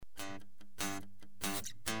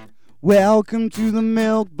Welcome to the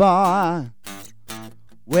milk bar.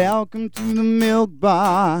 Welcome to the milk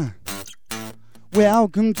bar.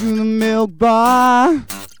 Welcome to the milk bar.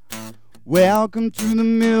 Welcome to the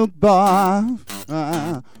milk bar.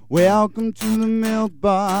 Welcome to the milk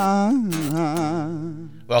bar.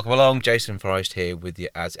 Welcome along, Jason Forrest here with you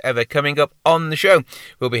as ever. Coming up on the show,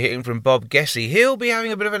 we'll be hearing from Bob Gessey. He'll be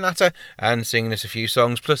having a bit of a natter and singing us a few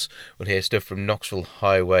songs, plus we'll hear stuff from Knoxville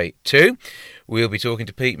Highway 2. We'll be talking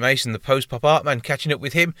to Pete Mason, the post-pop art man, catching up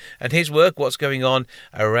with him and his work, what's going on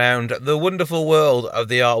around the wonderful world of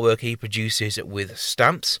the artwork he produces with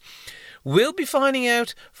stamps. We'll be finding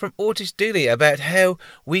out from Ortis Deley about how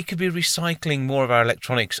we could be recycling more of our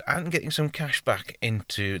electronics and getting some cash back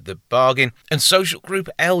into the bargain. And social group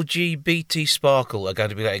LGBT Sparkle are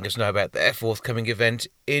going to be letting us know about their forthcoming event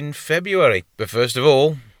in February. But first of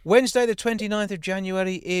all, Wednesday the 29th of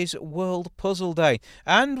January is World Puzzle Day,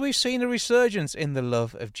 and we've seen a resurgence in the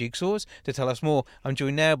love of jigsaws. To tell us more, I'm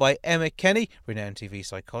joined now by Emma Kenny, renowned TV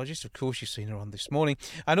psychologist, of course you've seen her on this morning,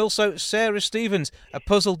 and also Sarah Stevens, a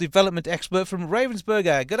puzzle development expert from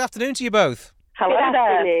Ravensburger. Good afternoon to you both. Hello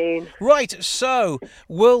there. Right, so,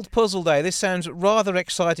 World Puzzle Day. This sounds rather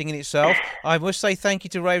exciting in itself. I must say thank you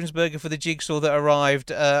to Ravensburger for the jigsaw that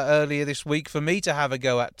arrived earlier this week for me to have a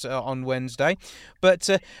go at on Wednesday. But,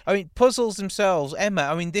 puzzles themselves,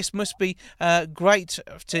 Emma, this must be great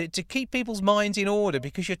to keep people's minds in order,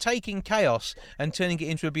 because you're taking chaos and turning it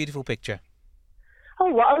into a beautiful picture. Oh,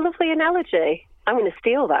 what a lovely analogy. I'm going to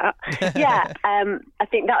steal that. Yeah, I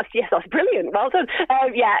think that's brilliant. Well done.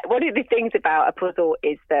 One of the things about a puzzle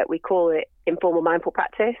is that we call it informal mindful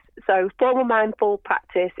practice. So formal mindful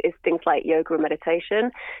practice is things like yoga and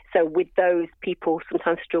meditation. So with those, people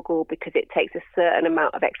sometimes struggle because it takes a certain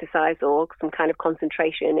amount of exercise or some kind of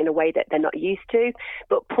concentration in a way that they're not used to.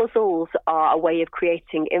 But puzzles are a way of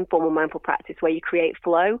creating informal mindful practice where you create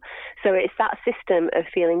flow. So it's that system of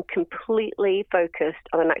feeling completely focused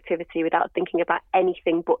on an activity without thinking about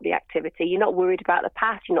anything but the activity. You're not worried about the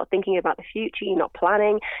past, you're not thinking about the future, you're not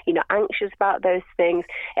planning, you're not anxious about those things.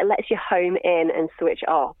 It lets you home in and switch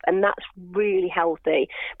off, and that's really healthy.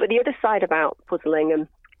 But the other side about puzzling, and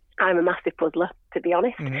I'm a massive puzzler, to be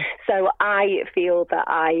honest. Mm-hmm. So I feel that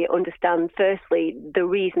I understand, firstly, the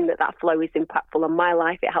reason that flow is impactful on my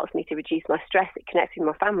life. It helps me to reduce my stress. It connects with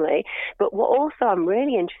my family. But what also I'm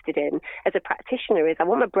really interested in as a practitioner is I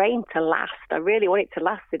want my brain to last. I really want it to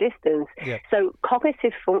last the distance. Yeah. So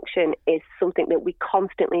cognitive function is something that we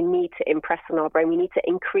constantly need to impress on our brain. We need to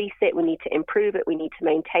increase it. We need to improve it. We need to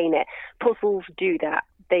maintain it. Puzzles do that.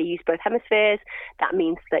 They use both hemispheres. That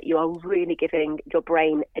means that you are really giving your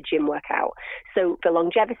brain a gym workout. So for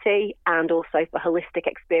longevity and also for holistic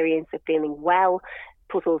experience of feeling well,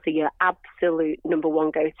 puzzles are your absolute number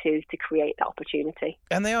one go-to to create that opportunity.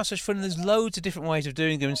 And they are such fun. There's loads of different ways of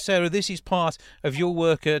doing them. And Sarah, this is part of your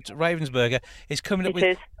work at Ravensburger, is coming up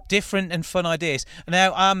with different and fun ideas.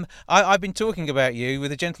 Now, I've been talking about you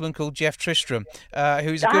with a gentleman called Jeff Tristram,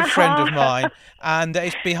 who's a good friend of mine, and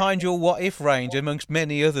it's behind your What If range, amongst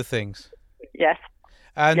many other things. Yes.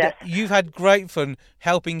 And you've had great fun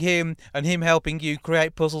helping him and him helping you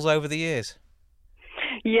create puzzles over the years.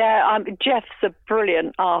 Yeah, Jeff's a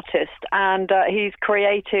brilliant artist, and he's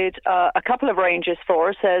created a couple of ranges for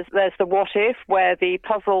us. There's the What If, where the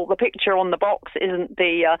picture on the box isn't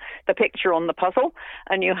the picture on the puzzle,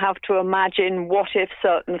 and you have to imagine what if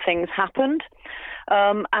certain things happened.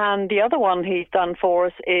 And the other one he's done for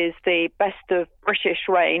us is the Best of British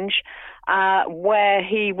range, where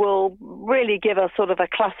he will really give us sort of a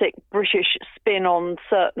classic British spin on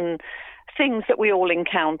certain things that we all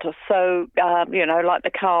encounter. So, like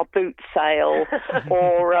the car boot sale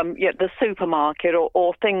or the supermarket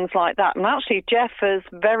or things like that. And actually, Jeff has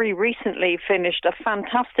very recently finished a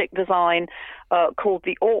fantastic design called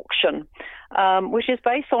The Auction, which is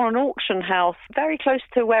based on an auction house very close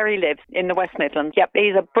to where he lives in the West Midlands. Yep,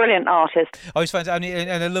 he's a brilliant artist. Oh, he's fantastic,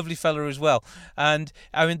 and a lovely fella as well. And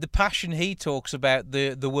the passion he talks about,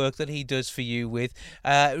 the work that he does for you with,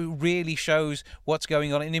 really shows what's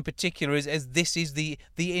going on. And in particular, as this is the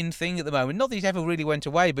in thing at the moment. Not that it ever really went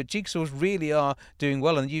away, but jigsaws really are doing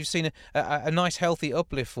well. And you've seen a nice, healthy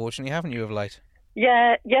uplift, fortunately, haven't you, of late?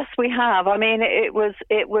 Yeah, yes, we have. It was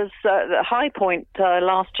the high point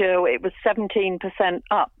last year. It was 17%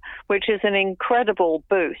 up, which is an incredible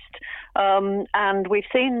boost. And we've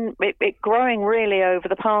seen it growing really over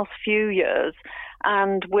the past few years.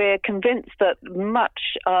 And we're convinced that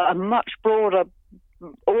a much broader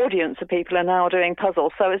audience of people are now doing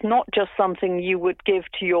puzzles. So it's not just something you would give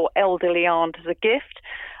to your elderly aunt as a gift.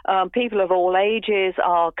 People of all ages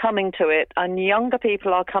are coming to it, and younger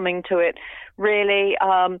people are coming to it really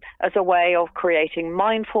as a way of creating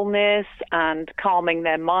mindfulness and calming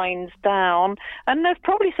their minds down. And there's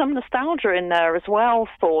probably some nostalgia in there as well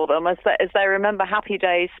for them, as they remember happy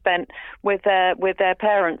days spent with their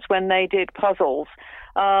parents when they did puzzles.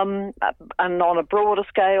 And on a broader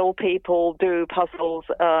scale, people do puzzles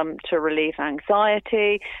to relieve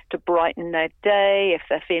anxiety, to brighten their day if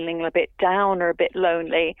they're feeling a bit down or a bit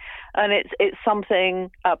lonely. And it's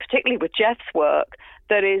something, particularly with Jeff's work,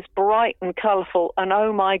 that is bright and colourful. And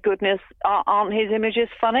oh my goodness, aren't his images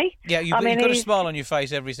funny? Yeah, you've got a smile on your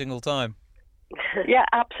face every single time. Yeah,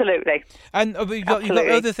 absolutely. And you've got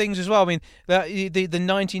other things as well. I mean, the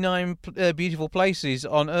 99 Beautiful Places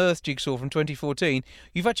on Earth jigsaw from 2014,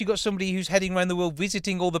 you've actually got somebody who's heading around the world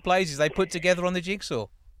visiting all the places they put together on the jigsaw.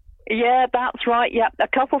 Yeah, that's right. Yeah, a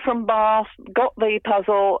couple from Bath got the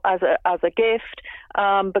puzzle as a gift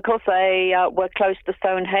because they were close to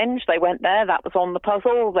Stonehenge. They went there. That was on the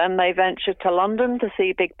puzzle. Then they ventured to London to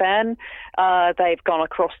see Big Ben. They've gone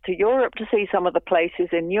across to Europe to see some of the places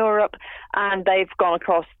in Europe, and they've gone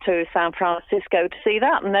across to San Francisco to see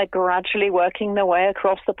that. And they're gradually working their way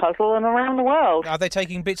across the puzzle and around the world. Are they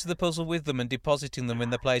taking bits of the puzzle with them and depositing them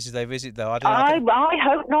in the places they visit, though? I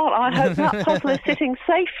hope not. I hope that puzzle is sitting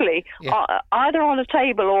safely. Yeah. Either on a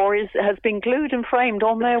table or has been glued and framed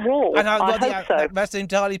on their wall. And I hope so. That's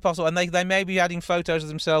entirely possible. And they may be adding photos of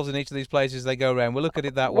themselves in each of these places they go around. We'll look at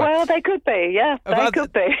it that way. Well, they could be, yeah. They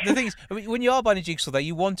could be. The thing is, when you are buying a jigsaw, though,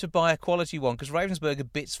 you want to buy a quality one because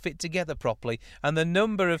Ravensburger bits fit together properly. And the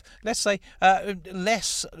number of, let's say,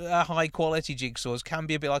 less high-quality jigsaws can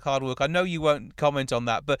be a bit like hard work. I know you won't comment on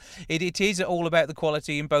that, but it is all about the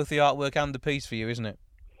quality in both the artwork and the piece for you, isn't it?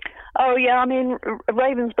 Oh yeah, I mean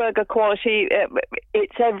Ravensburger quality.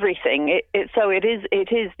 It's everything. It is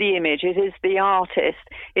the image. It is the artist.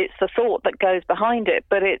 It's the thought that goes behind it.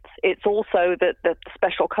 But it's also the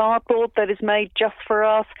special cardboard that is made just for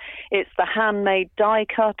us. It's the handmade die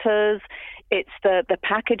cutters. It's the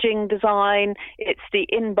packaging design. It's the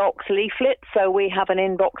inbox leaflet. So we have an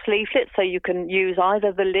inbox leaflet, so you can use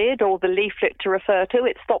either the lid or the leaflet to refer to.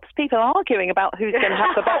 It stops people arguing about who's going to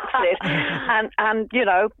have the box lid,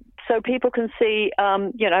 and so people can see,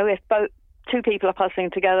 if both two people are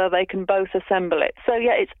puzzling together, they can both assemble it. So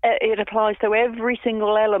yeah, it applies to every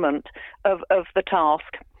single element of the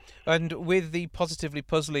task. And with the Positively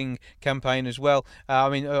Puzzling campaign as well,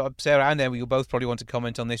 Sarah and Emma, you'll both probably want to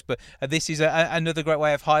comment on this, but this is another great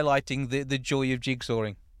way of highlighting the joy of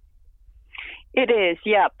jigsawing. It is,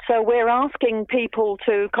 yeah. So we're asking people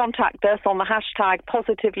to contact us on the hashtag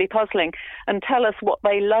Positively Puzzling and tell us what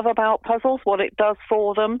they love about puzzles, what it does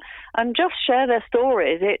for them, and just share their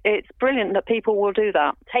stories. It's brilliant that people will do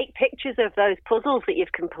that. Take pictures of those puzzles that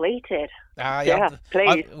you've completed. Yeah,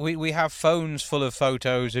 please. We have phones full of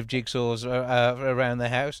photos of jigsaws around the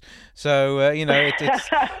house, so it's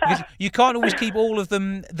you can't always keep all of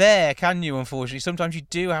them there, can you? Unfortunately, sometimes you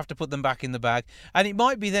do have to put them back in the bag, and it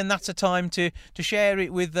might be then that's a time to share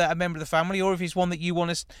it with a member of the family, or if it's one that you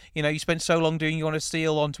want to, you spent so long doing, you want to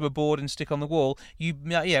seal onto a board and stick on the wall, you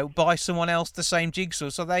buy someone else the same jigsaw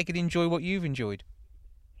so they can enjoy what you've enjoyed.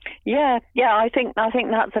 Yeah, I think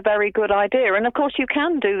that's a very good idea. And of course you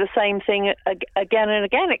can do the same thing again and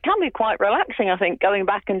again. It can be quite relaxing, I think, going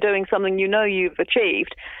back and doing something you've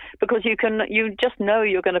achieved, because you just know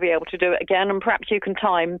you're going to be able to do it again, and perhaps you can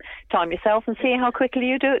time yourself and see how quickly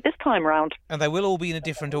you do it this time round. And they will all be in a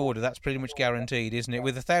different order. That's pretty much guaranteed, isn't it?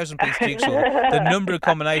 With a 1,000-piece jigsaw, the number of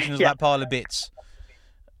combinations of that pile of bits.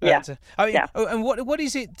 Yeah. And what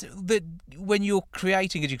is it that when you're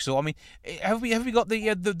creating a jigsaw? I mean, have we got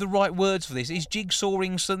the right words for this? Is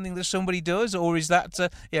jigsawing something that somebody does, or is that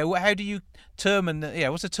how do you term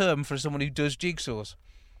what's a term for someone who does jigsaws?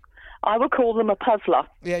 I would call them a puzzler.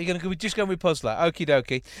 Yeah, you're going to just go with puzzler. Okie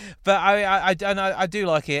dokie. But I do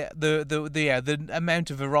like it, the amount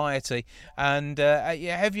of variety. And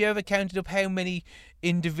have you ever counted up how many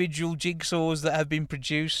individual jigsaws that have been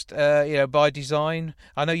produced by design?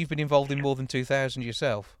 I know you've been involved in more than 2,000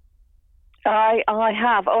 yourself. I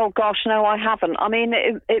have. Oh gosh, no, I haven't. I mean,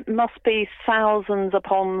 it must be thousands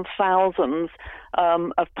upon thousands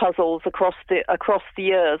of puzzles across the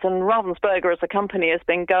years. And Ravensburger as a company has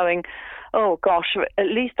been going, oh gosh, at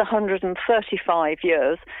least 135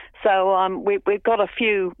 years. So we've got a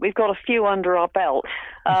few under our belt.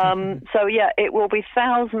 So yeah, it will be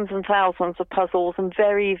thousands and thousands of puzzles and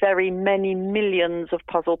very, very many millions of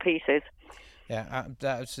puzzle pieces. Yeah,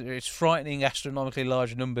 it's frightening, astronomically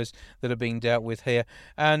large numbers that are being dealt with here.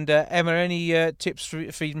 And Emma, any tips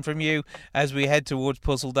from you as we head towards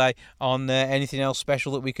Puzzle Day on anything else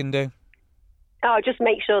special that we can do? Oh, just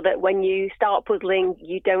make sure that when you start puzzling,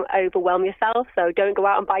 you don't overwhelm yourself. So don't go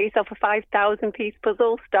out and buy yourself a 5,000-piece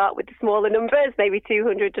puzzle. Start with the smaller numbers, maybe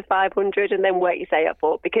 200 to 500, and then work your way up,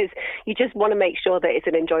 because you just want to make sure that it's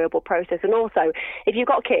an enjoyable process. And also, if you've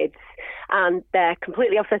got kids and they're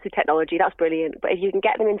completely obsessed with technology, that's brilliant. But if you can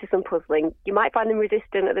get them into some puzzling, you might find them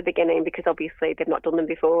resistant at the beginning because obviously they've not done them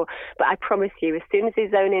before. But I promise you, as soon as they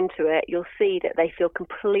zone into it, you'll see that they feel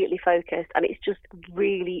completely focused, and it's just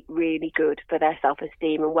really, really good for their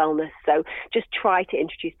self-esteem and wellness. So just try to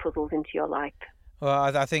introduce puzzles into your life.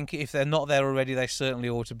 Well, I think if they're not there already, they certainly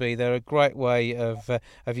ought to be. They're a great way of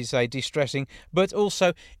you say, distressing, but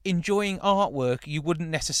also enjoying artwork you wouldn't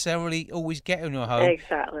necessarily always get in your home.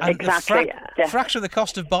 Exactly. And exactly. Fraction of the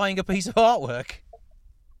cost of buying a piece of artwork.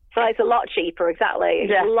 So it's a lot cheaper, exactly.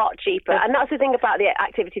 It's a lot cheaper. And that's the thing about the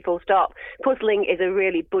activity full stop. Puzzling is a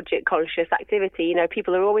really budget-conscious activity. You know,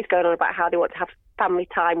 people are always going on about how they want to have family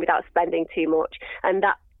time without spending too much, and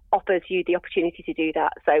that offers you the opportunity to do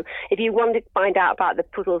that. So if you want to find out about the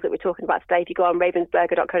puzzles that we're talking about today, if you go on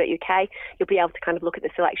ravensburger.co.uk, you'll be able to kind of look at the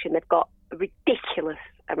selection. They've got a ridiculous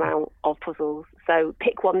amount of puzzles. So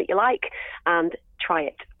pick one that you like and try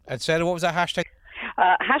it. And Sarah, what was that hashtag?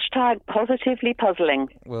 Hashtag positively puzzling.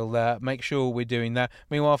 We'll make sure we're doing that.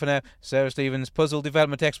 Meanwhile, for now, Sarah Stevens, puzzle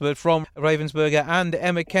development expert from Ravensburger, and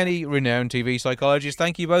Emma Kenny, renowned TV psychologist.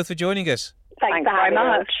 Thank you both for joining us. Thanks very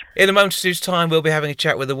much. In a moment's time, we'll be having a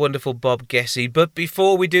chat with the wonderful Bob Gessey. But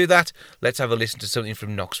before we do that, let's have a listen to something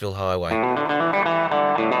from Knoxville Highway.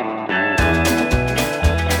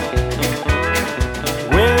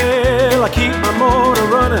 Well, I keep my motor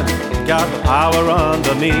running, got the power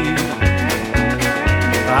under me.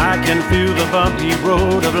 I can feel the bumpy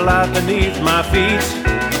road of life beneath my feet.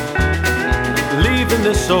 Leaving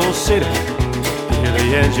this old city, hear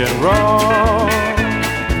the engine roar.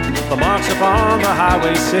 The marks upon the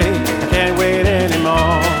highway say I can't wait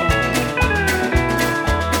anymore.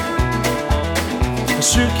 A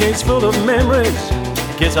suitcase full of memories,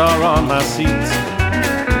 guitar on my seat.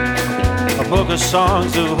 A book of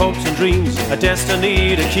songs of hopes and dreams, a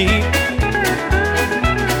destiny to keep.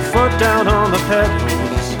 Foot down on the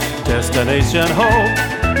pedals, destination hope.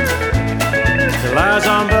 It lies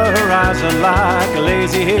on the horizon like a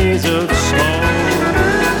lazy haze of smoke.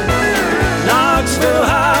 Knoxville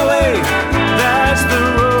Highway, that's the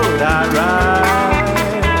road I ride.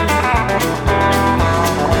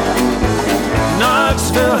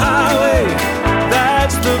 Knoxville Highway,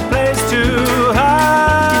 that's the place to hide.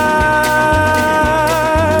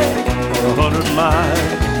 100 miles.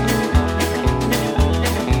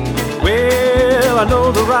 Well, I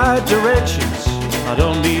know the right directions, I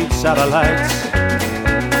don't need satellites.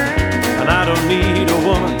 And I don't need a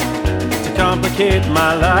woman to complicate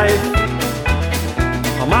my life.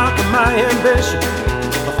 I'm marking my ambition,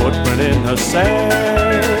 a footprint in the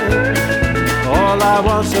sand. All I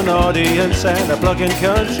want's an audience and a plugging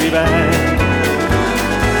country band.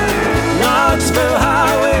 Knoxville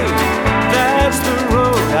Highway, that's the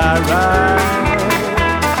road I ride.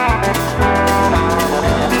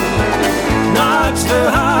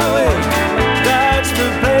 Knoxville Highway, that's the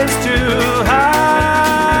place to hide.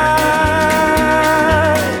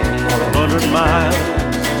 100 miles.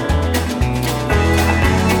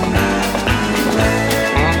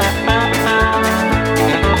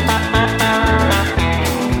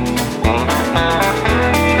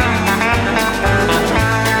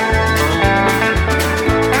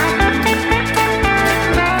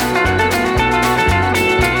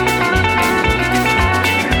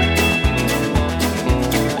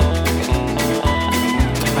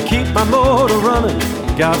 My motor running,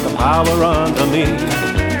 got the power under me.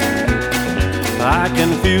 I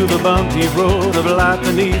can feel the bumpy road of life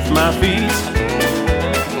beneath my feet.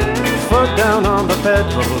 Foot down on the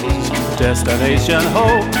pedals, destination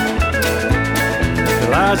hope. It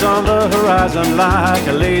lies on the horizon like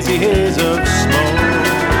a lazy haze of smoke.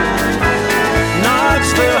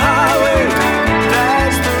 Knoxville Highway,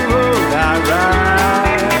 that's the road I ride.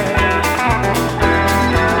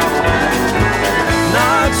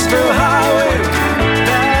 Knoxville Highway,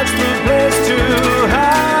 that's the place to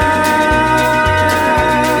hide.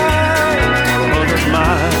 100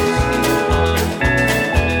 miles,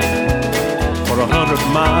 for 100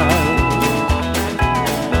 miles,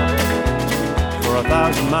 for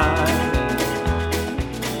 1,000 miles.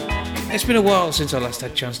 It's been a while since I last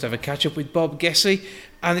had a chance to have a catch-up with Bob Gessey,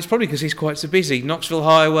 and it's probably because he's quite so busy. Knoxville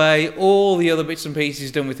Highway, all the other bits and pieces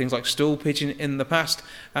he's done with things like stool pitching in the past,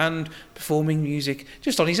 and performing music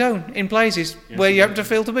just on his own, in places where you happen to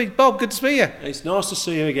feel to be. Bob, good to see you. It's nice to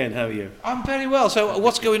see you again. How are you? I'm very well. So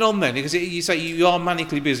what's going on then? Because you say you are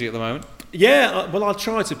manically busy at the moment. Yeah, well, I'll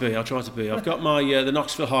try to be. I've got my the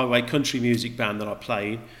Knoxville Highway country music band that I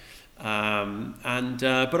play in.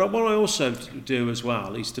 But what I also do as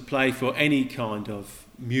well is to play for any kind of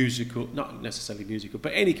musical, not necessarily musical,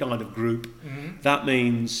 but any kind of group. Mm-hmm. That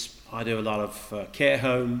means I do a lot of care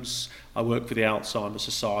homes. I work for the Alzheimer's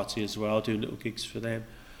Society as well, doing little gigs for them.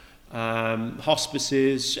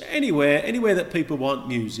 Hospices, anywhere that people want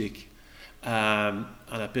music, and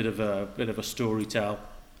a bit of a storytell.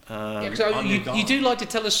 So you do like to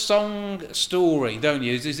tell a song story, don't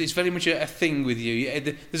you? It's very much a thing with you.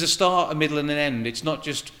 There's a start, a middle, and an end. It's not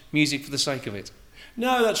just music for the sake of it.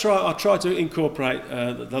 No, that's right. I try to incorporate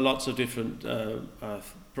the lots of different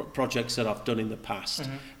projects that I've done in the past.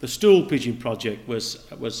 Mm-hmm. The Stool Pigeon project was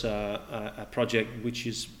a project which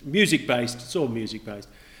is music based. It's all music based.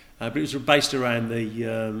 But it was based around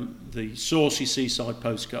the saucy seaside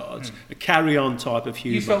postcards, a carry-on type of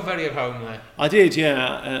humour. You felt very at home there. I did,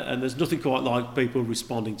 yeah, and there's nothing quite like people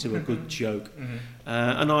responding to a good joke. Mm-hmm.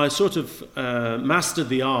 And I sort of mastered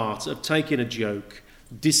the art of taking a joke,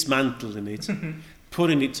 dismantling it,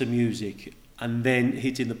 putting it to music, and then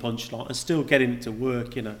hitting the punchline, and still getting it to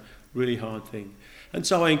work, really hard thing. And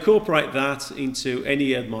so I incorporate that into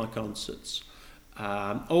any of my concerts.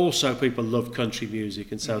 Also, people love country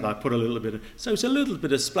music, and so they put a little bit of... So it's a little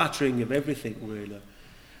bit of splattering of everything, really.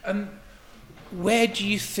 Where do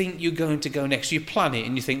you think you're going to go next? You plan it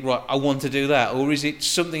and you think, right, I want to do that, or is it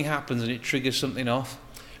something happens and it triggers something off?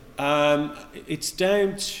 It's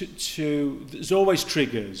down to there's always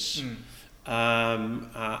triggers. And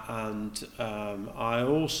I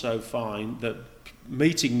also find that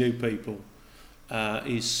meeting new people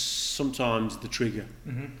is sometimes the trigger.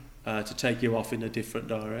 Mm-hmm. To take you off in a different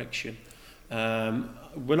direction.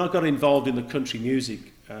 When I got involved in the country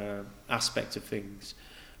music aspect of things,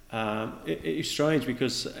 it was strange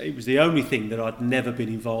because it was the only thing that I'd never been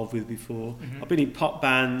involved with before. Mm-hmm. I've been in pop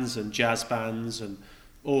bands and jazz bands and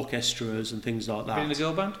orchestras and things like that. Been in a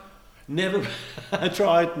girl band? Never. I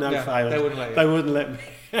tried, failed. They wouldn't let you. They wouldn't let me.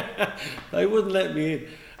 They wouldn't let me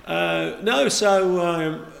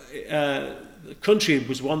in. Country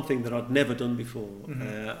was one thing that I'd never done before,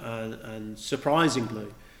 and surprisingly,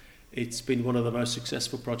 it's been one of the most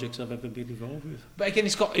successful projects I've ever been involved with. But again,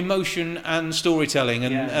 it's got emotion and storytelling,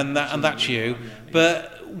 and that's you.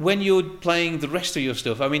 But when you're playing the rest of your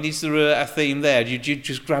stuff, I mean, is there a theme there? Do you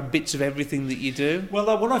just grab bits of everything that you do? Well,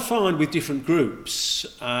 what I find with different groups,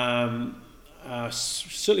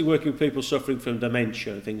 certainly working with people suffering from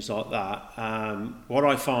dementia and things like that, what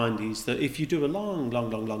I find is that if you do a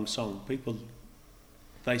long song, people,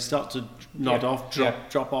 they start to nod off,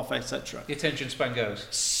 drop off, etc. The attention span goes.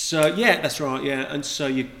 So that's right, and so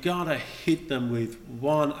you gotta hit them with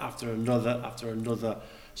one after another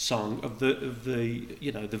song of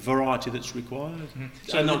the variety that's required. Mm-hmm.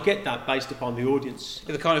 So and they'll get that based upon the audience.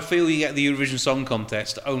 The kind of feel you get at the Eurovision Song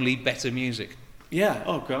Contest, only better music. Yeah.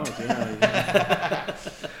 Oh God. Yeah.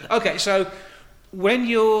 Okay, so when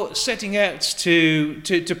you're setting out to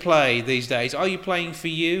play these days, are you playing for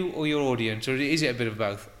you or your audience, or is it a bit of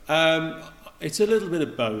both? It's a little bit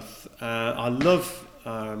of both. I love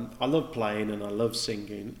playing and I love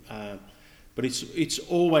singing, but it's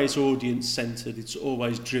always audience centred. It's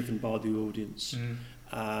always driven by the audience,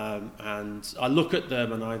 and I look at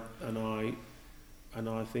them and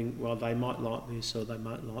I think, well, they might like this or they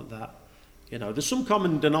might like that. There's some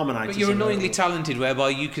common denominators. But you're annoyingly talented, whereby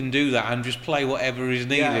you can do that and just play whatever is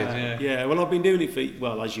needed. Yeah. Well, I've been doing it for,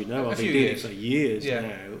 as you know, I've been doing it for years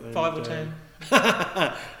now. 5 or 10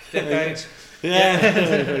 decades.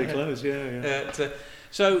 Yeah, very close. Yeah.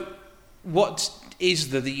 So, what is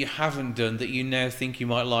there that you haven't done that you now think you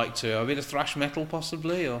might like to? A bit of thrash metal,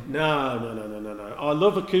 possibly, or no. I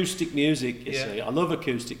love acoustic music. You see, I love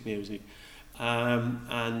acoustic music.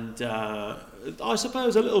 And I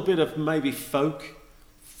suppose a little bit of maybe folk,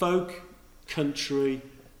 country,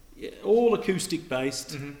 all acoustic based.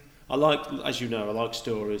 Mm-hmm. I like, as you know, I like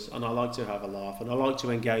stories, and I like to have a laugh, and I like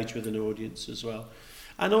to engage with an audience as well,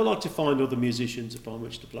 and I like to find other musicians upon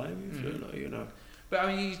which to play with. But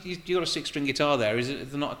I mean, you got a 6-string guitar there. Is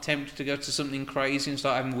it not a tempt to go to something crazy and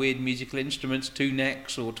start having weird musical instruments, 2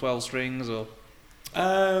 necks or 12 strings, or?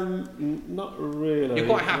 Not really. You're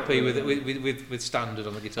quite happy with standard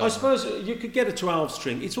on the guitar. I suppose you could get a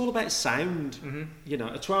 12-string. It's all about sound. Mm-hmm.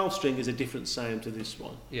 A 12-string is a different sound to this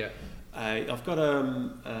one. Yeah. I've got a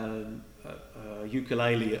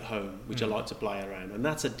ukulele at home which I like to play around, and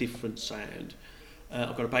that's a different sound.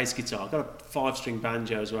 I've got a bass guitar. I've got a 5-string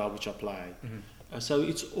banjo as well which I play. Mm-hmm. So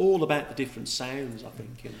it's all about the different sounds, I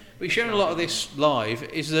think. But you're showing a lot of this live.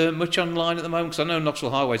 Is there much online at the moment? Because I know Knoxville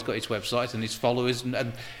Highway's got its website and its followers,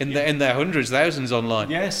 and in their hundreds, thousands online.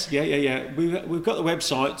 Yes, yeah. We've got the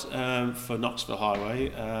website for Knoxville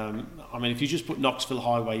Highway. I mean, if you just put Knoxville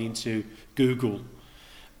Highway into Google,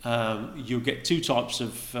 you'll get two types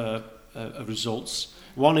of results.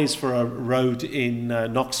 One is for a road in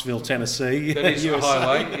Knoxville, Tennessee. That is a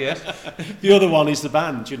highway, yes. The other one is the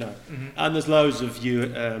band, you know. Mm-hmm. And there's loads of you.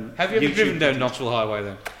 Have you ever driven down Knoxville Highway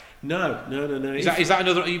then? No. Is that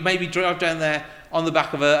another? You maybe drive down there on the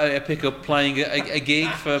back of a pickup playing a gig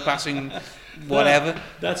for passing whatever.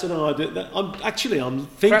 That's an idea. I'm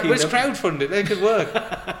thinking. Let's crowdfund it. It could work.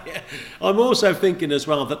 Yeah. I'm also thinking as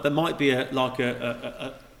well that there might be a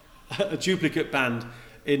duplicate band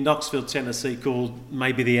in Knoxville, Tennessee, called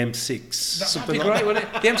maybe the M6. That'd be great, wouldn't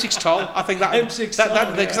it? The M6 Toll. I think that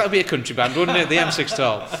would be a country band, wouldn't it? The M6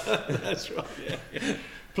 Toll. That's right. Yeah.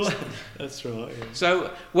 That's right. Yeah.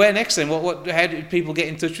 So where next then? How do people get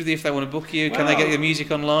in touch with you if they want to book you? Can they get your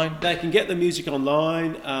music online? They can get the music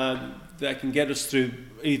online. They can get us through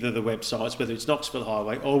either the websites, whether it's Knoxville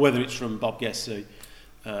Highway or whether it's from Bob Gessey.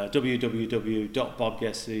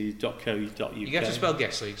 www.bobgessey.co.uk. You have to spell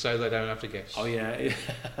Gessey so they don't have to guess. Oh yeah,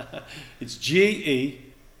 it's Gessey.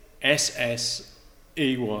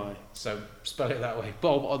 So spell it that way.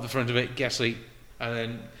 Bob on the front of it, Gessey, and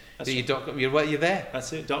then you're there.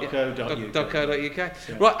 That's it. .co.uk. .co.uk.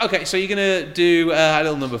 Right. Okay. So you're going to do a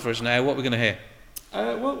little number for us now. What are we going to hear?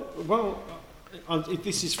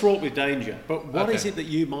 This is fraught with danger, but what is it that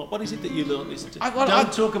you don't listen to?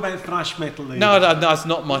 Don't talk about thrash metal. No, that's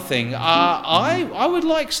not my thing. I would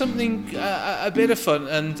like something a bit of fun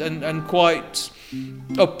and quite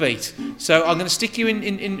upbeat. So I'm going to stick you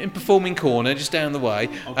in performing corner just down the way,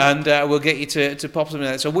 and we'll get you to pop something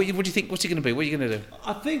like that. So what do you think? What's it going to be? What are you going to do?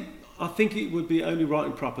 I think it would be only right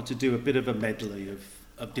and proper to do a bit of a medley of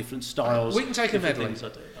different styles. We can take a medley.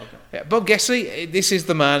 Okay. Yeah, Bob Gessey, this is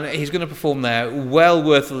the man. He's going to perform there. Well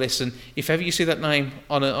worth a listen. If ever you see that name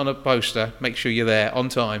on a poster, make sure you're there on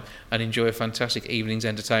time and enjoy a fantastic evening's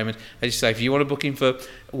entertainment. As you say, if you want to book him for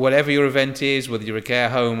whatever your event is, whether you're a care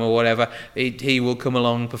home or whatever, he will come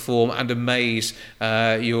along, perform and amaze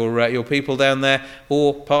your people down there,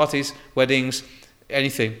 or parties, weddings.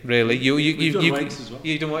 Anything really. You've done wakes as well.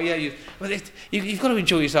 You've got to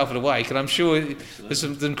enjoy yourself at a wake, and I'm sure there's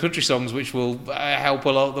some country songs which will help a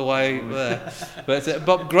lot the way there. But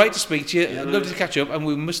Bob, great to speak to you. Lovely to catch up, and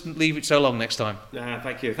we mustn't leave it so long next time.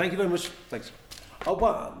 Thank you very much. Thanks.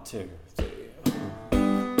 1, 2, 3.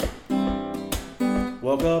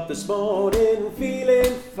 Woke up this morning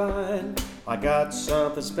feeling fine. I got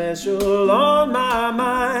something special on my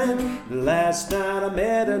mind. Last night I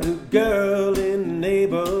met a new girl in the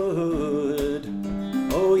neighborhood.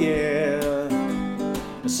 Oh yeah.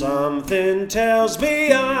 Something tells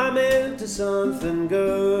me I'm into something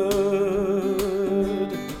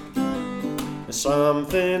good.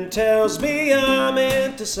 Something tells me I'm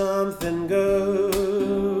into something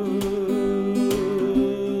good.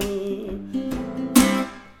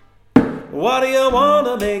 What do you want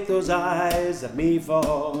to make those eyes at me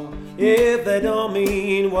for, if they don't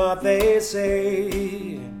mean what they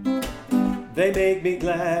say? They make me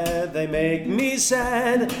glad, they make me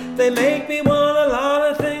sad, they make me want a lot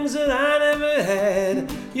of things that I never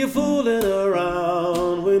had. You're fooling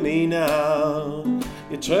around with me now.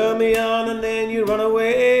 You turn me on and then you run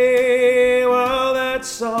away. Well,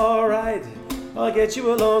 that's alright. I'll get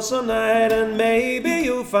you alone some night and maybe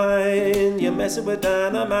you'll find you're messing with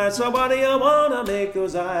dynamite. So what do you want to make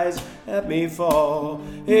those eyes at me for,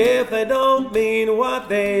 if they don't mean what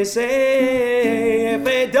they say? If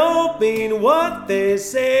they don't mean what they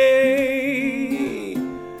say.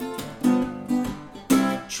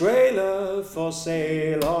 Trailer for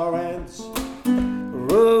sale or rent,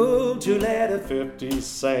 room to let at 50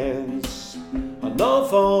 cents. No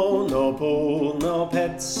phone, no pool, no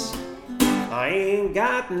pets. I ain't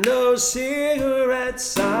got no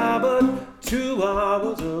cigarettes, but 2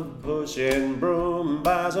 hours of pushing broom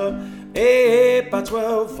buys a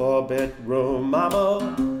 8x12 4-bedroom. I'm a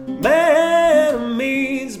man of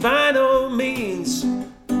means, by no means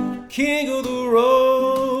king of the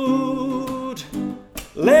road.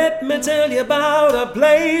 Let me tell you about a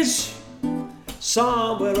place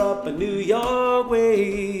somewhere up in New York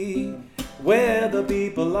way, where the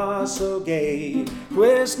people are so gay,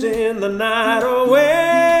 twisting the night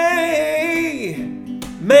away.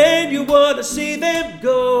 Man, you want to see them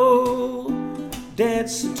go,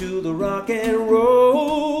 dancing to the rock and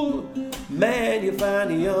roll. Man, you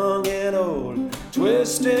find young and old,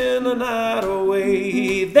 twisting the night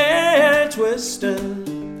away. They're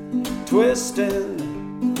twisting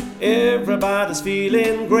twisting. Everybody's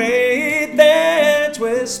feeling great. They're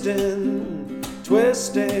twisting,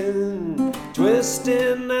 twisting,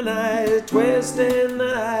 twisting the night, twisting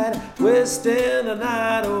the night, twisting the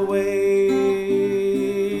night away.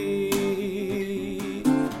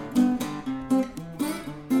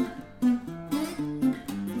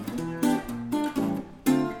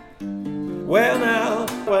 Well now,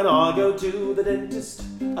 when I go to the dentist,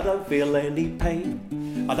 I don't feel any pain.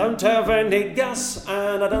 I don't have any gas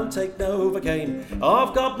and I don't take Novocaine.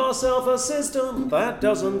 I've got myself a system that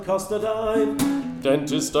doesn't cost a dime.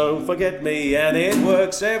 Dentist don't forget me and it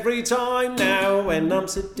works every time. Now when I'm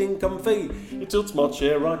sitting comfy, he tilts my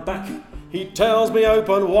chair right back. He tells me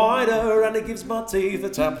open wider and he gives my teeth a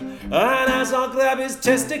tap. And as I grab his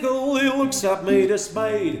testicle, he looks at me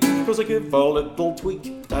dismayed, 'cause I give a little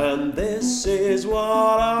tweak, and this is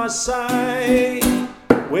what I say.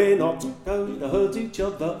 We're not going to hurt each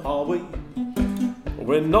other, are we?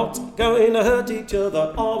 We're not going to hurt each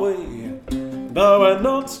other, are we? No, we're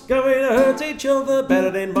not going to hurt each other. Bear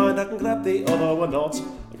it in mind, I can grab the other. We're not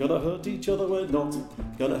gonna hurt each other, we're not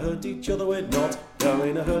gonna hurt each other, we're not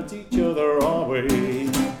going to hurt each other, are we?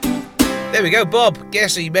 There we go, Bob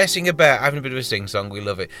Gessey messing about, having a bit of a sing-song. We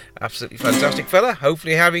love it. Absolutely fantastic fella.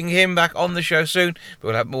 Hopefully having him back on the show soon. But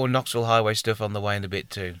we'll have more Knoxville Highway stuff on the way in a bit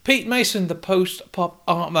too. Pete Mason, the post-pop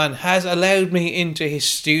art man, has allowed me into his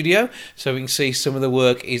studio so we can see some of the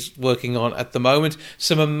work he's working on at the moment.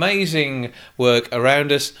 Some amazing work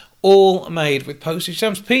around us, all made with postage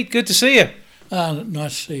stamps. Pete, good to see you.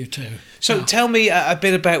 Nice to see you too. So tell me a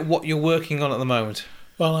bit about what you're working on at the moment.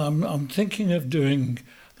 Well, I'm thinking of doing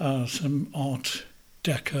some art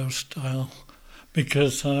deco style,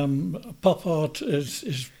 because pop art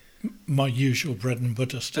is my usual bread and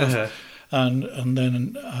butter stuff, and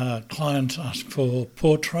then clients ask for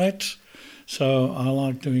portraits, so I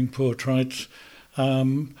like doing portraits,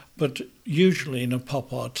 but usually in a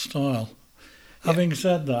pop art style. Yeah. Having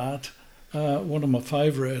said that, one of my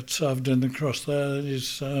favourites I've done across there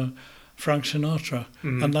is Frank Sinatra,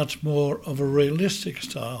 and that's more of a realistic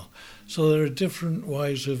style. So there are different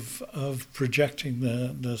ways of projecting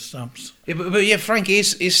the stamps. Yeah, but Frank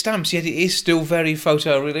is stamps, yet it is still very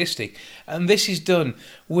photorealistic. And this is done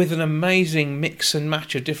with an amazing mix and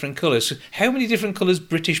match of different colours. So how many different colours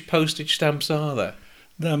British postage stamps are there?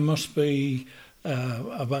 There must be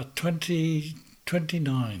about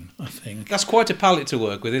 29, I think. That's quite a palette to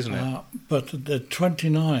work with, isn't it? But the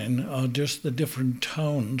 29 are just the different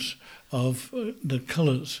tones of the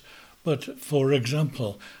colours. But, for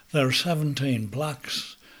example, there are 17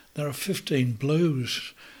 blacks, there are 15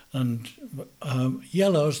 blues, and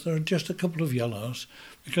yellows, there are just a couple of yellows,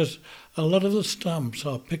 because a lot of the stamps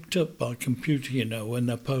are picked up by computer, when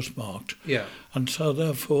they're postmarked. Yeah. And so,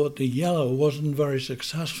 therefore, the yellow wasn't very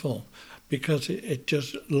successful, because it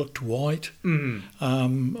just looked white. On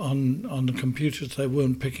the computers. They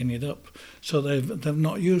weren't picking it up, so they've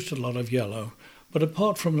not used a lot of yellow. But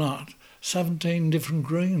apart from that, 17 different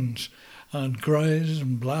greens and greys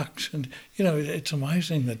and blacks, and it's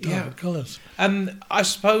amazing the type of colours. And I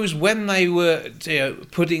suppose when they were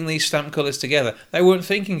putting these stamp colours together, they weren't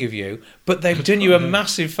thinking of you, but they've done you a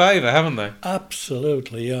massive favour, haven't they?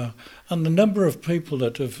 Absolutely, yeah. And the number of people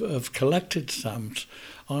that have collected stamps,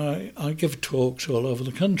 I give talks all over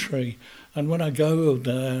the country, and when I go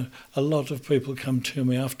there, a lot of people come to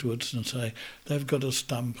me afterwards and say they've got a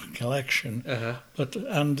stamp collection,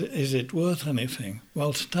 and is it worth anything?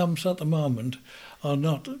 Well, stamps at the moment are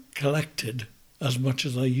not collected as much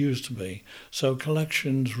as they used to be, so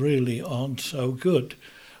collections really aren't so good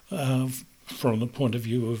from the point of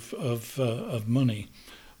view of money,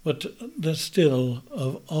 but they're still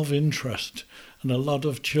of interest. And a lot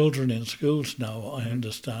of children in schools now, I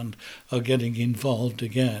understand, are getting involved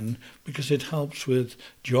again, because it helps with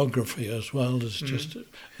geography as well as just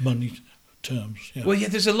money terms. Yeah. Well, yeah,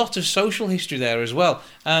 there's a lot of social history there as well,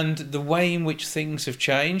 and the way in which things have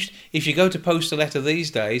changed. If you go to post a letter these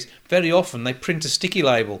days, very often they print a sticky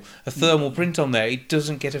label, a thermal print on there. It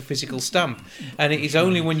doesn't get a physical stamp, and it is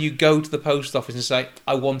only when you go to the post office and say,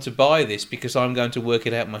 I want to buy this because I'm going to work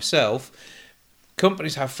it out myself.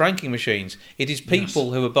 Companies have franking machines. It is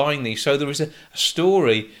people who are buying these. So there is a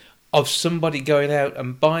story of somebody going out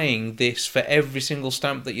and buying this for every single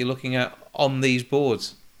stamp that you're looking at on these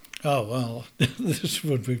boards. Oh, well, this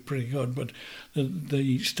would be pretty good. But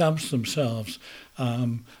the stamps themselves,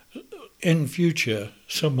 in future,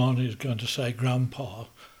 someone is going to say, Grandpa,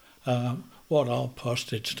 what are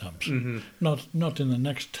postage stamps? Not in the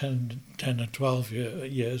next 10 or 12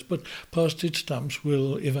 years, but postage stamps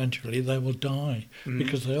will eventually, they will die,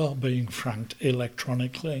 because they are being franked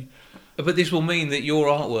electronically. But this will mean that your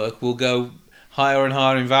artwork will go higher and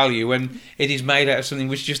higher in value when it is made out of something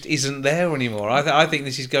which just isn't there anymore. I think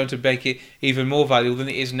this is going to make it even more valuable than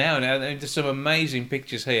it is now. Now, there's some amazing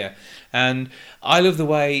pictures here, and I love the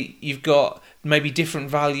way you've got maybe different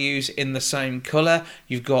values in the same colour.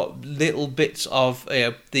 You've got little bits of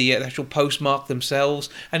the actual postmark themselves,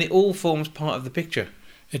 and it all forms part of the picture.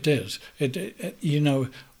 It is. It you know,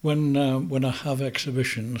 when I have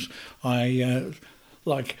exhibitions, I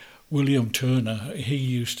like William Turner. He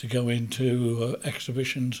used to go into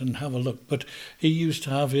exhibitions and have a look, but he used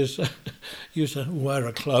to have his used to wear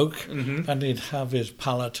a cloak, and he'd have his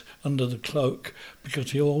palette under the cloak,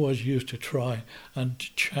 because he always used to try and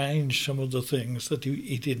change some of the things that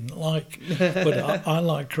he didn't like. But I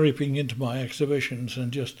like creeping into my exhibitions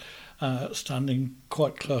and just standing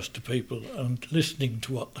quite close to people and listening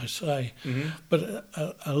to what they say. But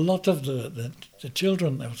a lot of the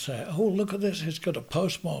children, they'll say, "Oh, look at this, it's got a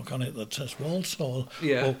postmark on it that says Walsall,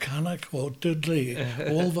 or Cannock, or Dudley,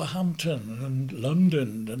 Wolverhampton, and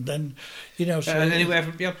London," and then, you know... So and anywhere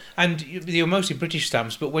from, and you're mostly British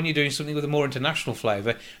stamps, but when you're doing something with a more international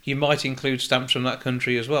flavour, you might include stamps from that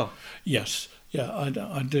country as well. Yes, yeah,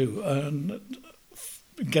 I do. And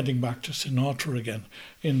getting back to Sinatra again,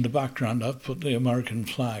 in the background I've put the American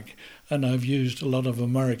flag, and I've used a lot of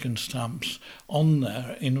American stamps on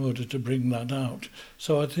there in order to bring that out.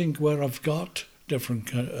 So I think where I've got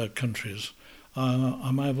different countries,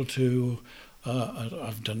 I'm able to...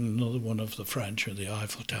 I've done another one of the French, or the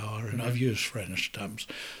Eiffel Tower, and I've used French stamps.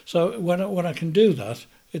 So when I can do that,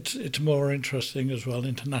 it's more interesting as well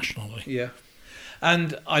internationally. Yeah.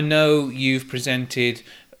 And I know you've presented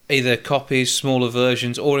either copies, smaller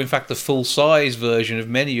versions, or in fact the full-size version of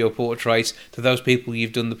many of your portraits to those people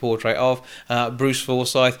you've done the portrait of. Bruce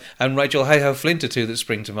Forsyth and Rachel Hayhoe-Flint are two that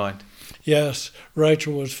spring to mind. Yes,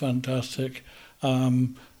 Rachel was fantastic.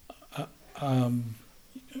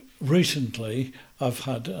 Recently, I've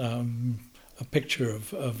had a picture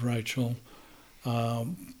of Rachel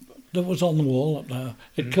that was on the wall up there.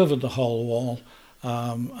 It covered the whole wall.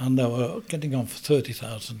 And they were getting on for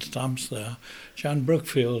 30,000 stamps there. Jan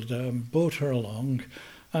Brookfield brought her along,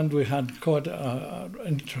 and we had quite an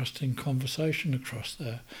interesting conversation across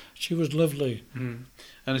there. She was lovely. And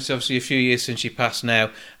it's obviously a few years since she passed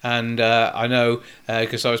now, and I know,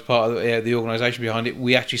 because I was part of the organisation behind it,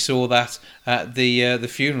 we actually saw that at the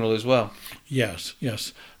funeral as well. Yes.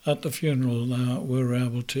 At the funeral, we were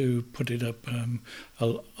able to put it up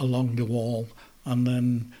along the wall, and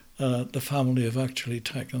then the family have actually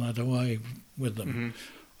taken that away with them.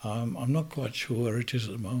 I'm not quite sure where it is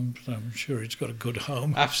at the moment, but I'm sure it's got a good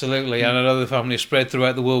home. Absolutely, and I know the family is spread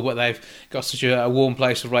throughout the world, but they've got such a warm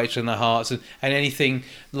place of Rachel in their hearts, and anything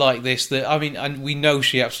like this that, I mean, and we know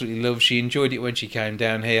she absolutely loved. She enjoyed it when she came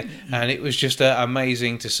down here, and it was just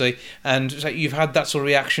amazing to see. And so you've had that sort of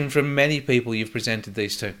reaction from many people you've presented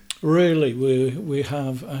these to. Really, we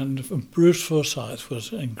have, and Bruce Forsyth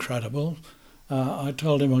was incredible. I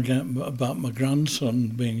told him again about my grandson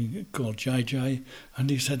being called JJ, and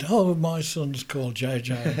he said, "Oh, my son's called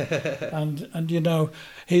JJ." and you know,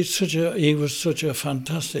 he was such a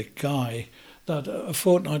fantastic guy that a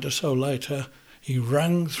fortnight or so later, he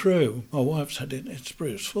rang through. My wife said, "It's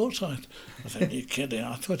Bruce Forsyth." I said, "You're kidding?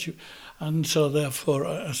 I thought you..." And so therefore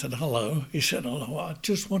I said, "Hello." He said, "Hello, I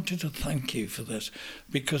just wanted to thank you for this,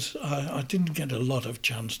 because I didn't get a lot of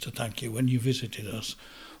chance to thank you when you visited us.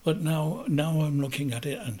 But now I'm looking at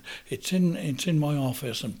it, and it's in my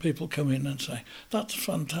office, and people come in and say, 'That's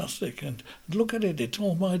fantastic,' and look at it, it's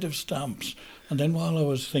all made of stamps." And then while I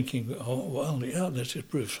was thinking, "Oh, well, yeah, this is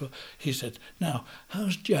Bruce," he said, "Now,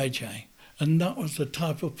 how's JJ?" And that was the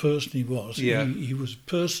type of person he was. Yeah. He was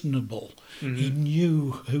personable. He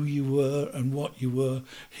knew who you were and what you were.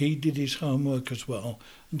 He did his homework as well.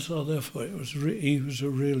 And so therefore he was a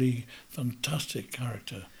really fantastic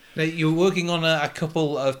character. Now, you're working on a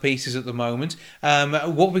couple of pieces at the moment. What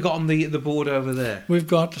have we got on the board over there? We've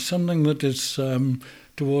got something that is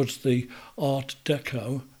towards the Art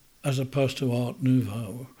Deco as opposed to Art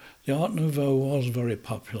Nouveau. The Art Nouveau was very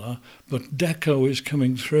popular, but Deco is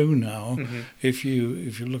coming through now. If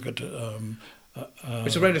you look at...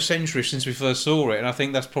 it's around a century since we first saw it, and I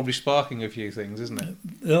think that's probably sparking a few things, isn't it?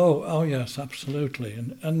 Oh yes, absolutely.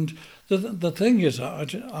 And the thing is,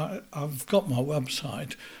 I've got my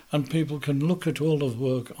website, and people can look at all of the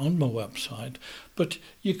work on my website, but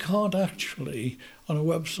you can't actually, on a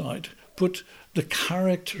website, put the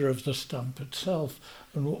character of the stamp itself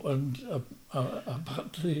and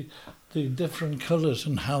about the different colours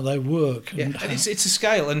and how they work. And it's a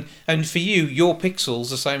scale, and for you, your pixels,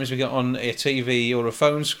 the same as we get on a TV or a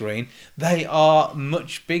phone screen, they are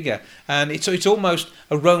much bigger, and it's almost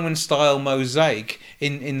a Roman-style mosaic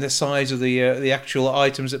in the size of the actual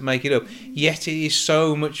items that make it up. Yet it is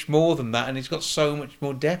so much more than that, and it's got so much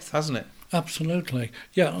more depth, hasn't it? Absolutely.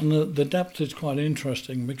 Yeah, and the depth is quite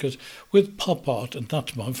interesting because with pop art, and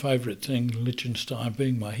that's my favourite thing, Lichtenstein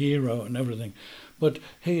being my hero and everything, but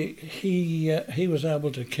he was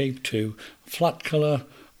able to keep to flat colour,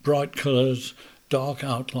 bright colours, dark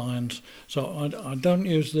outlines. So I don't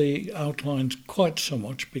use the outlines quite so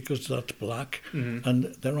much because that's black,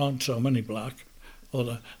 and there aren't so many black, or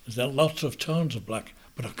there are lots of tones of black,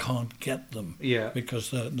 but I can't get them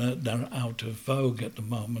because they're out of vogue at the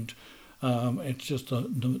moment. It's just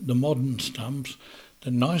the modern stamps.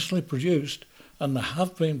 They're nicely produced, and they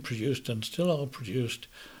have been produced and still are produced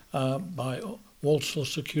by Walsall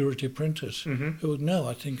security printers, who now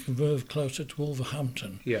I think have moved closer to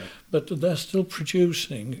Wolverhampton. Yeah. But they're still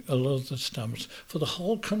producing a lot of the stamps for the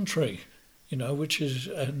whole country, which is,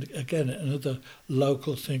 again, another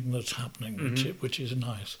local thing that's happening, which is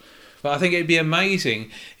nice. But I think it'd be amazing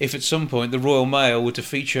if at some point the Royal Mail were to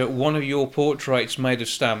feature one of your portraits made of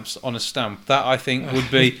stamps on a stamp. That, I think, would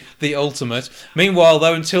be the ultimate. Meanwhile,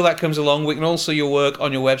 though, until that comes along, we can all see your work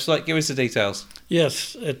on your website. Give us the details.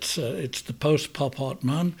 Yes, it's the Post Pop Art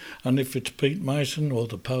Man, and if it's Pete Mason or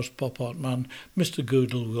the Post Pop Art Man, Mr.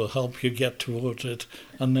 Goodall will help you get towards it,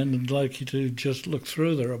 and then I'd like you to just look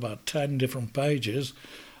through. There are about 10 different pages,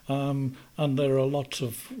 and there are lots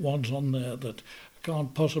of ones on there that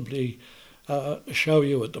can't possibly show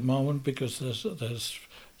you at the moment because there's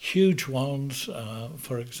huge ones.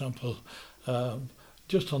 For example,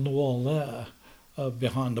 just on the wall there,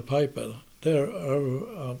 behind the paper, there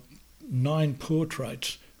are 9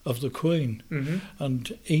 portraits of the Queen,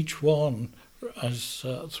 and each one has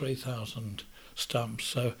 3,000 stamps.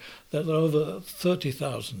 So there's over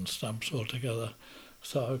 30,000 stamps altogether.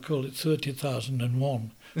 So I call it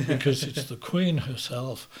 30,001 because it's the Queen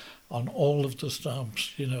herself on all of the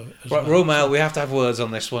stamps, Right, Royal Mail, we have to have words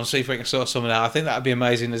on this one, see if we can sort something out. I think that would be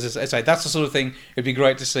amazing. As I say, that's the sort of thing it'd be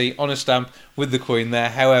great to see on a stamp with the Queen there.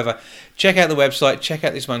 However, check out the website, check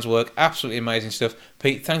out this man's work. Absolutely amazing stuff.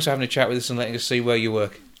 Pete, thanks for having a chat with us and letting us see where you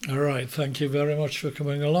work. All right, thank you very much for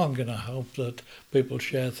coming along, and I hope that people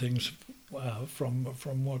share things from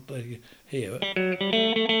what they hear.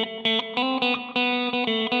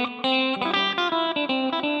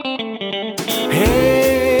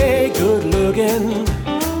 Hey, good looking,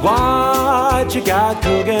 what you got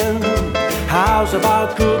cooking? How's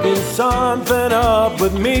about cooking something up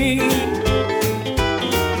with me?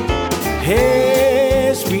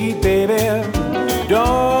 Hey, sweet baby,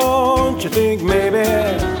 don't you think maybe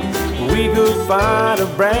we could find a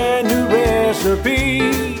brand new recipe?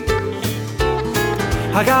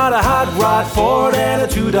 I got a hot rod Ford and a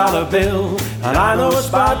 $2 bill, and I know a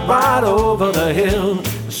spot right over the hill.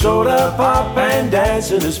 Soda pop and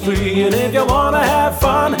dancing is free, and if you wanna have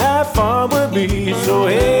fun with me. So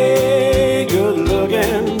hey, good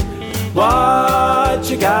looking, what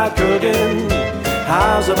you got cooking?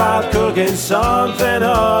 How's about cooking something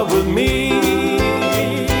up with me?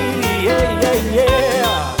 Yeah, yeah, yeah.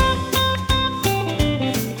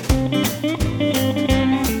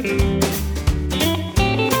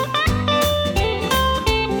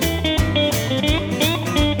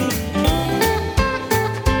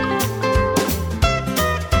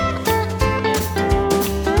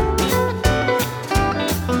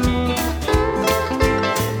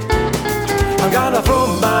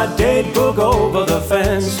 Date book over the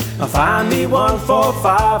fence and find me one for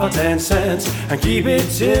 5 or 10 cents and keep it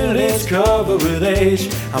till it's covered with age.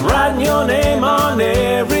 I'm writing your name on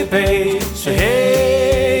every page. Say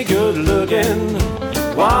hey, good looking,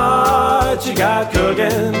 what you got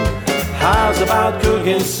cooking? How's about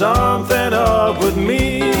cooking something up with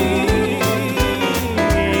me?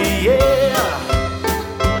 Yeah.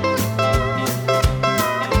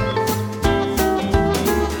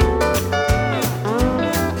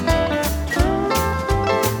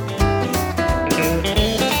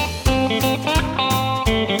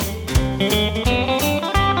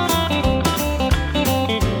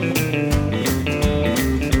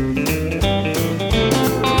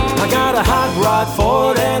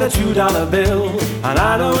 Ford and a $2 bill, and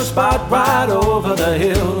I know a spot right over the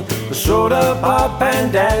hill. The soda pop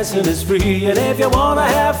and dancing is free, and if you wanna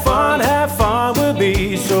have fun with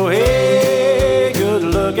me. So hey, good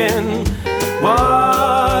looking,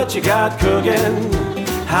 what you got cooking?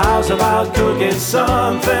 How's about cooking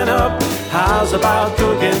something up? How's about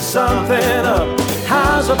cooking something up?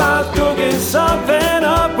 How's about cooking something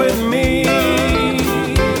up with me?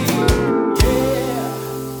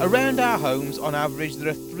 Around our homes, on average, there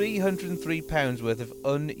are £303 worth of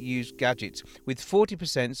unused gadgets, with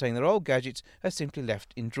 40% saying their old gadgets are simply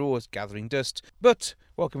left in drawers, gathering dust. But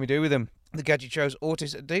what can we do with them? The Gadget Show's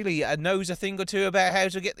Ortis Deley knows a thing or two about how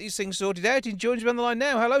to get these things sorted out. He joins me on the line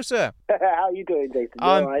now. Hello, sir. How are you doing, Jason?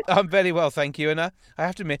 All right? I'm very well, thank you. And I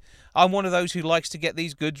have to admit, I'm one of those who likes to get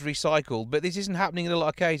these goods recycled, but this isn't happening in a lot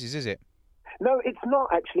of cases, is it? No, it's not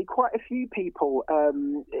actually. Quite a few people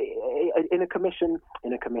in a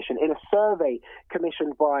survey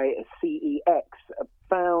commissioned by CEX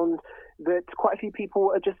found that quite a few people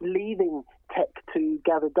are just leaving tech to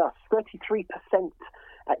gather dust. 33%.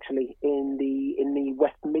 Actually, in the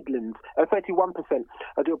West Midlands, 31%.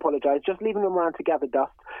 I do apologise. Just leaving them around to gather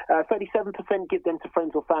dust. 37% give them to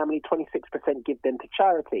friends or family. 26% give them to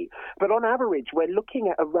charity. But on average, we're looking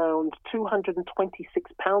at around £226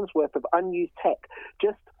 worth of unused tech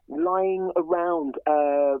just lying around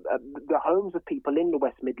the homes of people in the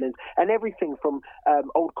West Midlands, and everything from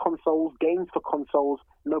old consoles, games for consoles,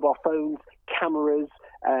 mobile phones, cameras,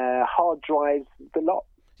 hard drives, the lot.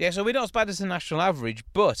 Yeah, so we're not as bad as the national average,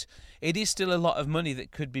 but it is still a lot of money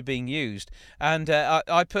that could be being used. And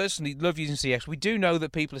I personally love using CX. We do know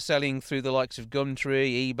that people are selling through the likes of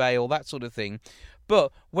Gumtree, eBay, all that sort of thing.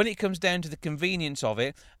 But when it comes down to the convenience of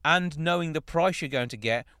it and knowing the price you're going to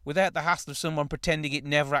get without the hassle of someone pretending it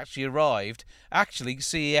never actually arrived, actually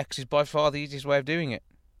CEX is by far the easiest way of doing it.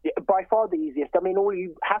 Yeah, by far the easiest. I mean, all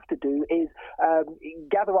you have to do is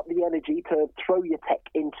gather up the energy to throw your tech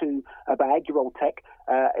into a bag, your old tech,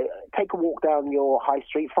 take a walk down your high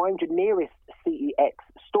street, find your nearest CEX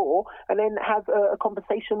store, and then have a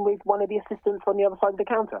conversation with one of the assistants on the other side of the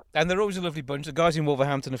counter. And they're always a lovely bunch. The guys in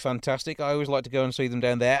Wolverhampton are fantastic. I always like to go and see them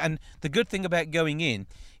down there. And the good thing about going in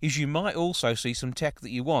is you might also see some tech that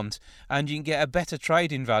you want, and you can get a better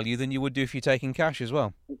trade-in value than you would do if you're taking cash as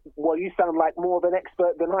well. Well, you sound like more of an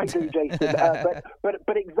expert than I do, Jason.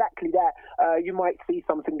 But exactly that. You might see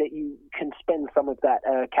something that you can spend some of that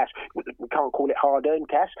cash. We can't call it hard-earned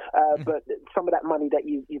cash, but some of that money that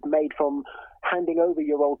you've made from handing over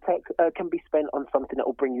your old tech can be spent on something that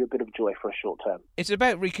will bring you a bit of joy for a short term. It's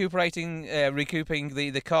about recouping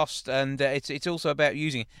the cost, and it's also about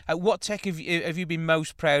using it. What tech have you been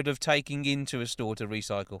most proud of taking into a store to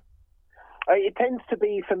recycle? It tends to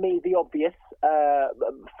be, for me, the obvious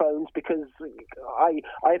phones, because I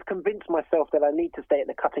have convinced myself that I need to stay at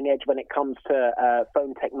the cutting edge when it comes to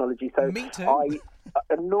phone technology. So me too. I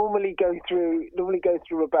normally go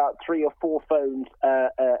through about 3 or 4 phones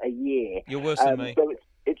a year. You're worse than me. So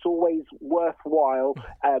it's always worthwhile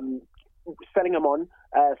selling them on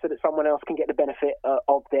so that someone else can get the benefit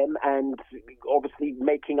of them, and obviously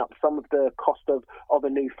making up some of the cost of a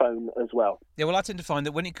new phone as well. Yeah, well, I tend to find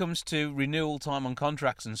that when it comes to renewal time on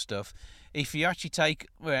contracts and stuff, if you actually take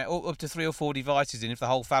up to 3 or 4 devices in, if the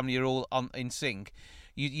whole family are all in sync,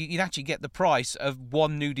 you'd actually get the price of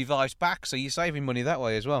one new device back, so you're saving money that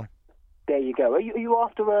way as well. There you go. Are you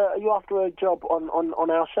after a job on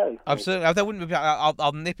our show? Absolutely. That wouldn't be.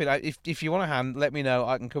 I'll nip it. If you want a hand, let me know.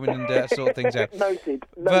 I can come in and sort things out. Noted.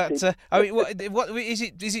 But I mean, what is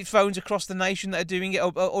it? Is it phones across the nation that are doing it,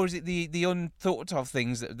 or is it the unthought of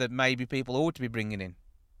things that maybe people ought to be bringing in?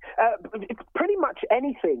 It's pretty much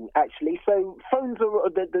anything, actually. So phones are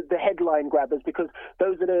the headline grabbers, because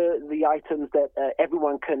those are the items that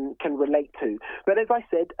everyone can relate to. But as I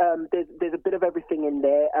said, there's a bit of everything in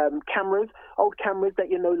there. Cameras, old cameras that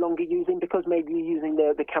you're no longer using because maybe you're using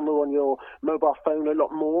the camera on your mobile phone a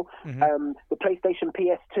lot more. Mm-hmm. The PlayStation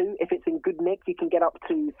PS2, if it's in good nick, you can get up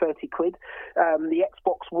to 30 quid. The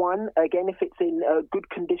Xbox One, again, if it's in good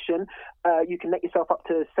condition, you can net yourself up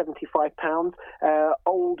to £75.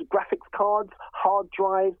 Old graphics cards, hard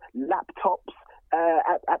drives, laptops,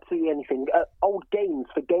 absolutely anything. Old games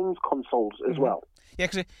for games consoles as well. Yeah,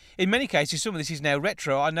 because in many cases, some of this is now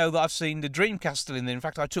retro. I know that I've seen the Dreamcast still in there. In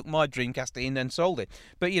fact, I took my Dreamcast in and sold it.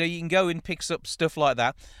 But, you can go and pick up stuff like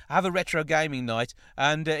that, have a retro gaming night,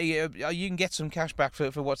 and you can get some cash back for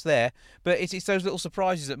what's there. But it's those little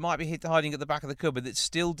surprises that might be hiding at the back of the cupboard that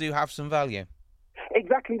still do have some value.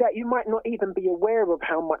 Exactly that. You might not even be aware of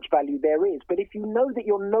how much value there is, but if you know that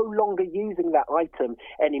you're no longer using that item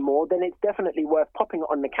anymore, then it's definitely worth popping it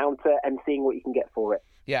on the counter and seeing what you can get for it.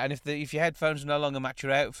 Yeah, and if your headphones no longer match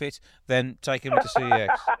your outfit, then take them to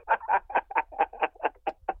CEX.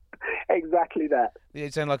 Exactly that. You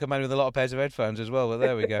sound like a man with a lot of pairs of headphones as well, but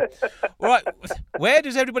there we go. All right, where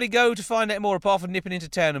does everybody go to find out more, apart from nipping into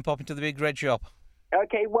town and popping to the big red shop?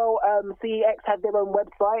 Okay, well, CEX have their own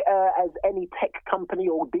website, as any tech company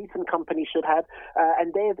or decent company should have,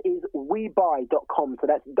 and theirs is webuy.com, so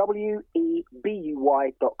that's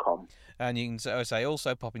WEBUY.com. And you can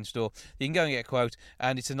also pop in store. You can go and get a quote,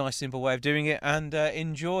 and it's a nice, simple way of doing it, and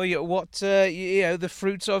enjoy what the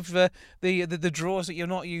fruits of the drawers that you're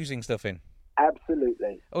not using stuff in.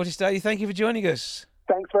 Absolutely. Ortis Deley, thank you for joining us.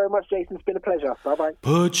 Thanks very much, Jason. It's been a pleasure. Bye-bye.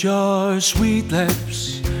 Put your sweet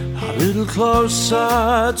lips a little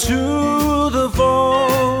closer to the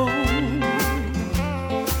phone.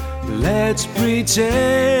 Let's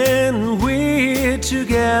pretend we're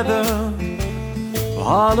together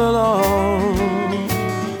all alone.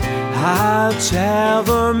 I'll tell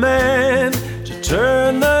the man to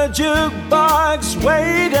turn the jukebox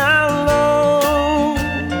way down low.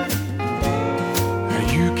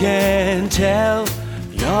 You can tell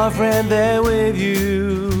your friend there with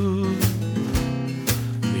you,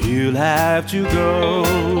 you'll have to go.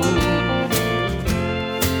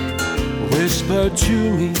 Whisper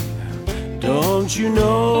to me, don't you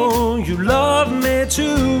know you love me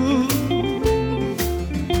too?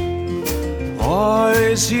 Or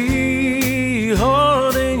is he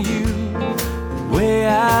holding you the way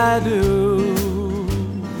I do?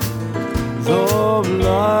 Though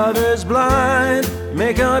love is blind,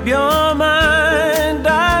 make up your mind,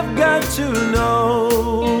 I've got to know.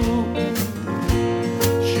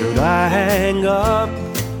 Should I hang up,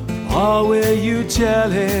 or will you tell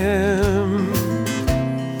him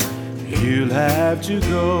you'll have to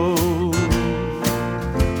go?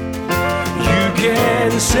 You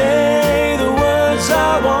can say the words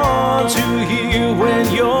I want to hear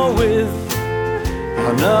when you're with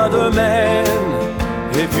another man.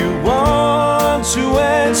 If you want to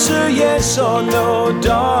answer yes or no,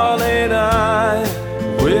 darling, I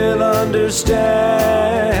will understand.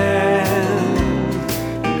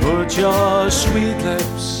 Put your sweet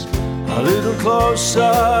lips a little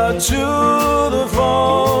closer to the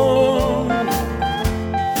phone.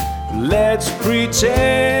 Let's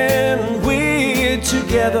pretend we're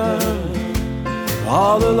together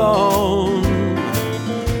all alone.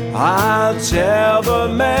 I'll tell the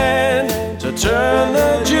man to turn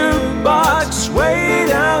the jukebox way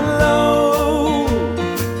down low.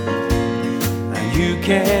 And you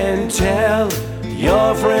can tell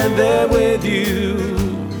your friend there with you,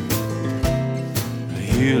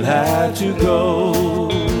 you'll have to go.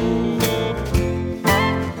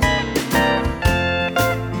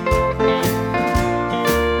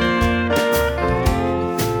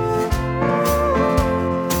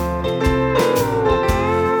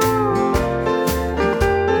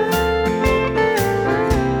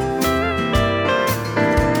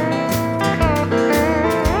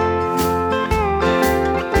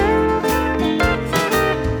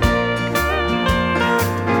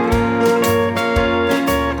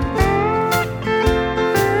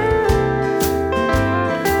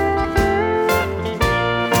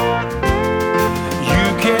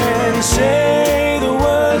 Say the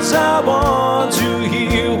words I want to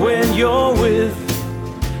hear when you're with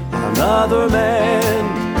another man.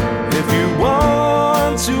 If you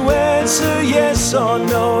want to answer yes or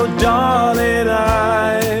no, darling,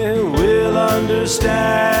 I will understand.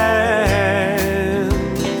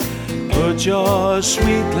 Put your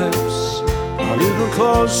sweet lips a little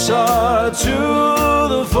closer to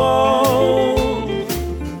the phone.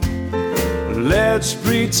 Let's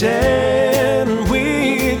pretend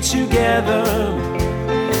we're together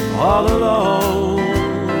all alone.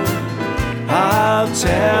 I'll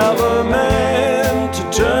tell the man to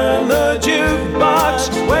turn the jukebox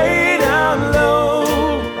way down low.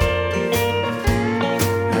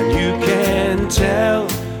 And you can tell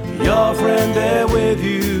your friend there with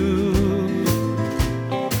you,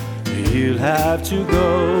 he'll have to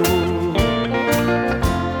go.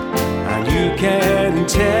 And you can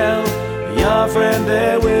tell your friend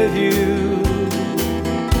there with you,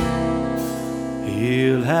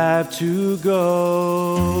 he'll have to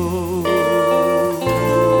go.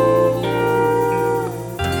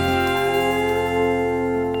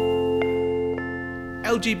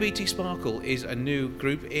 LGBT Sparkle is a new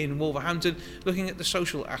group in Wolverhampton looking at the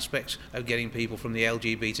social aspects of getting people from the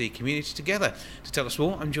LGBT community together. To tell us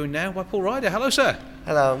more, I'm joined now by Paul Ryder. Hello, sir.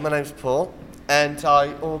 Hello, my name's Paul, and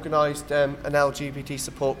I organised an LGBT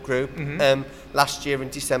support group last year in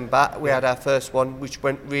December. We had our first one, which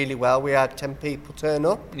went really well. We had 10 people turn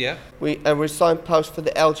up. Yeah. We signpost for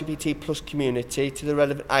the LGBT plus community to the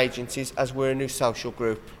relevant agencies, as we're a new social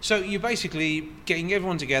group. So you're basically getting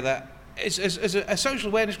everyone together as a social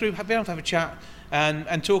awareness group, be able to have a chat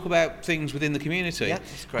and talk about things within the community. Yeah,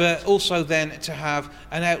 that's correct. But also then to have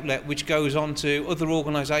an outlet which goes on to other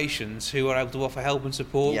organisations who are able to offer help and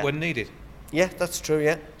support when needed. Yeah, that's true,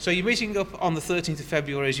 yeah. So you're meeting up on the 13th of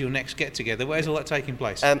February as your next get-together. Where's all that taking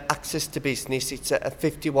place? Access to Business. It's at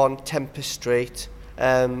 51 Tempest Street,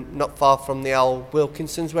 not far from the old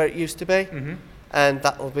Wilkinson's where it used to be. Mm-hmm. And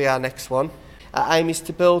that will be our next one. Our aim is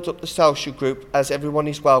to build up the social group as everyone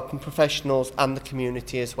is welcome, professionals and the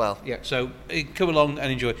community as well. Yeah, so come along and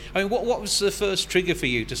enjoy. I mean, what was the first trigger for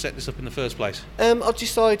you to set this up in the first place? I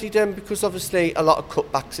decided, because obviously a lot of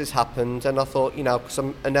cutbacks has happened, and I thought, because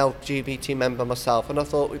I'm an LGBT member myself, and I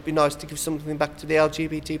thought it would be nice to give something back to the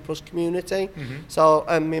LGBT plus community. Mm-hmm. So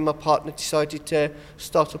me and my partner decided to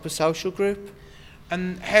start up a social group.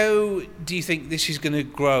 And how do you think this is going to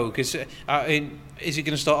grow? Because is it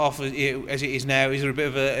going to start off as it is now? Is there a bit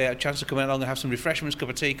of a chance to come along and have some refreshments, cup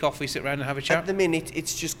of tea, coffee, sit around and have a chat? At the minute,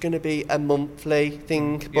 it's just going to be a monthly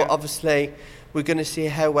thing, but obviously we're going to see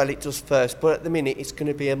how well it does first. But at the minute, it's going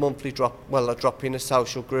to be a monthly drop in a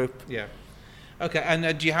social group. Yeah. Okay,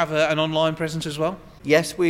 and do you have an online presence as well? Yes, we